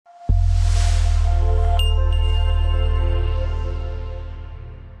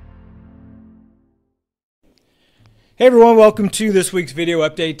Hey everyone, welcome to this week's video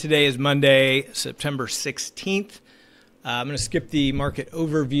update. Today is Monday, September 16th. I'm going to skip the market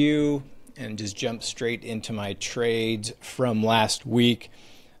overview and just jump straight into my trades from last week.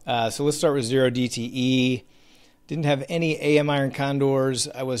 So let's start with 0 DTE. Didn't have any AM iron condors.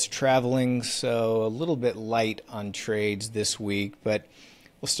 I was traveling, so a little bit light on trades this week, but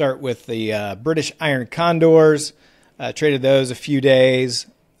we'll start with the British iron condors. Traded those a few days.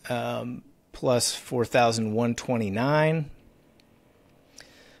 Plus 4,129.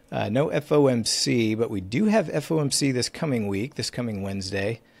 No FOMC, but we do have FOMC this coming week, this coming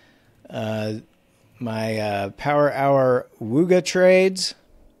Wednesday. My Power Hour Wooga trades,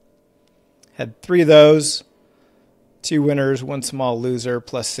 had 3 of those, 2 winners, 1 small loser,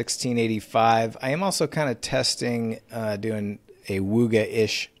 plus 1685. I am also kind of testing doing a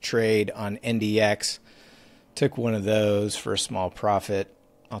Wooga-ish trade on NDX. Took one of those for a small profit.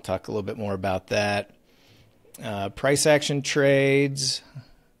 I'll talk a little bit more about that. Price action trades.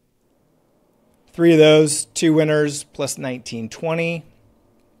 3 of those, 2 winners, plus 1920.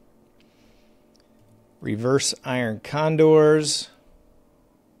 Reverse iron condors.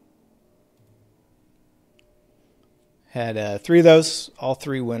 Had 3 of those, all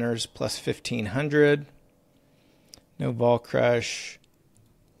 3 winners, plus 1500. No vol crush.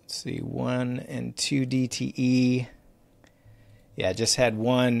 Let's see, 1 and 2 DTE. Yeah, just had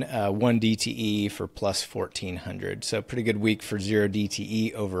one DTE for plus 1,400. So pretty good week for 0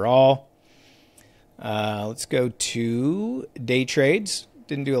 DTE overall. Let's go to day trades.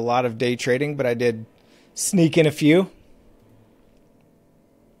 Didn't do a lot of day trading, but I did sneak in a few.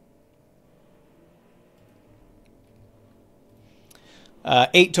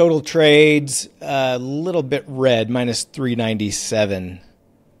 Eight total trades, a little bit red, minus 397.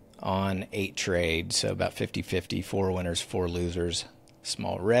 On 8 trades, so about 50-50, 4 winners, 4 losers,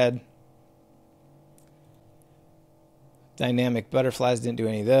 small red. Dynamic butterflies, didn't do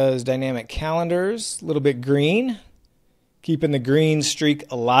any of those. Dynamic calendars, a little bit green. Keeping the green streak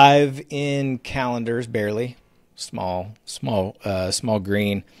alive in calendars, barely. Small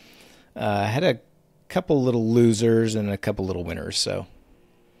green. Had a couple little losers and a couple little winners, so.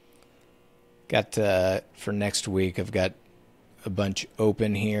 Got, for next week, I've got a bunch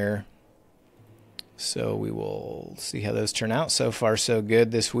open here, so we will see how those turn out. So far so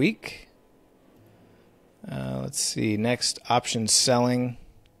good this week. Let's see, next, options selling.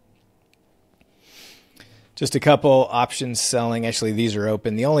 Just a couple options selling. Actually, these are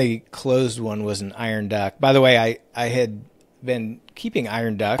open. The only closed one was an iron duck. By the way, I had been keeping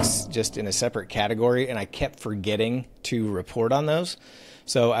iron ducks just in a separate category, and I kept forgetting to report on those.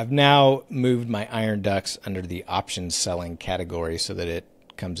 So I've now moved my iron ducks under the options selling category so that it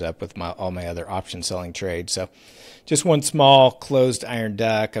comes up with all my other option selling trades. So just one small closed iron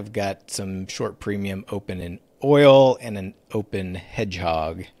duck. I've got some short premium open in oil and an open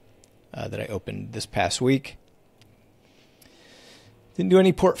hedgehog that I opened this past week. Didn't do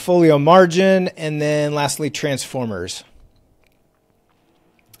any portfolio margin. And then lastly, transformers.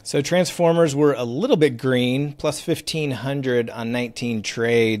 So transformers were a little bit green, plus 1,500 on 19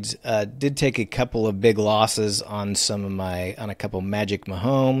 trades. Did take a couple of big losses on a couple Magic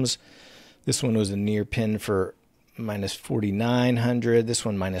Mahomes. This one was a near pin for minus 4,900. This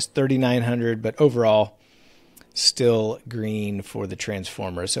one minus 3,900, but overall still green for the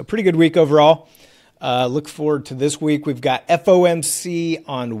transformers. So pretty good week overall. Look forward to this week. We've got FOMC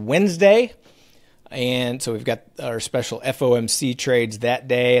on Wednesday. And so we've got our special FOMC trades that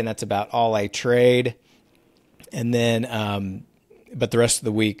day, and that's about all I trade. And then, but the rest of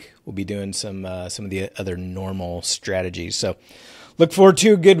the week we'll be doing some of the other normal strategies. So look forward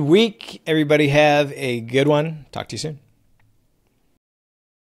to a good week. Everybody have a good one. Talk to you soon.